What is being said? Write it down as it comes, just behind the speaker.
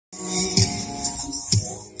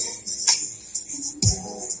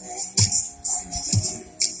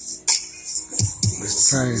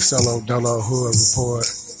Payne, Solo, Dolo, Hood Report.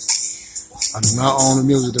 I do not own the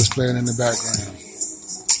music that's playing in the background.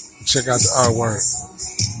 Check out the artwork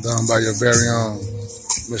done by your very own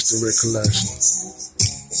Mr. Rick Collection.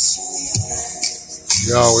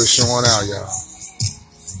 Y'all always showing out, y'all.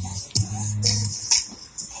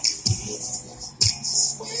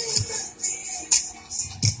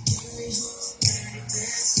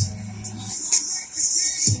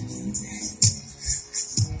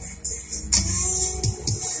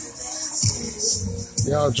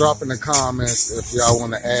 Y'all drop in the comments if y'all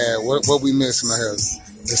want to add what we missing here.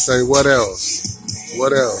 They say what else?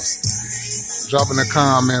 What else? Drop in the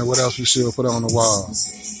comment what else we should put on the wall.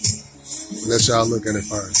 Let y'all look at it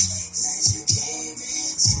first.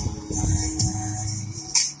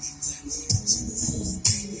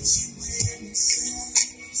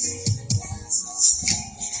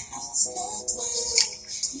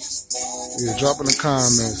 Yeah, drop in the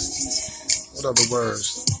comments what other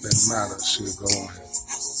words that matter should go on here.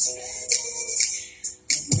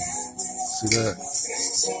 See that?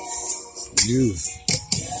 You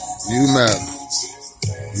matter.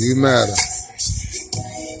 You matter.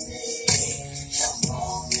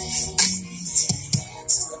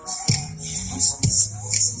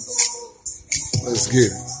 Let's get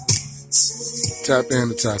it. Tap in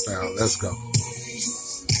to tap out. Let's go.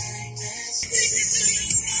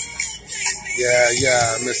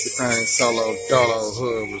 Yeah, Mr. Payne, Solo, Dolo,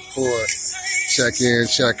 Hood Report. Check in,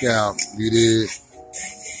 check out. You did.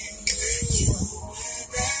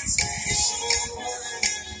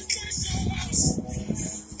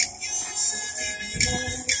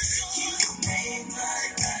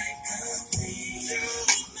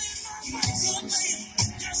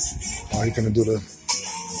 Oh, he finna do the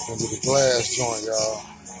glass joint, y'all.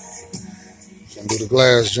 Gonna do the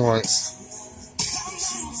glass joints.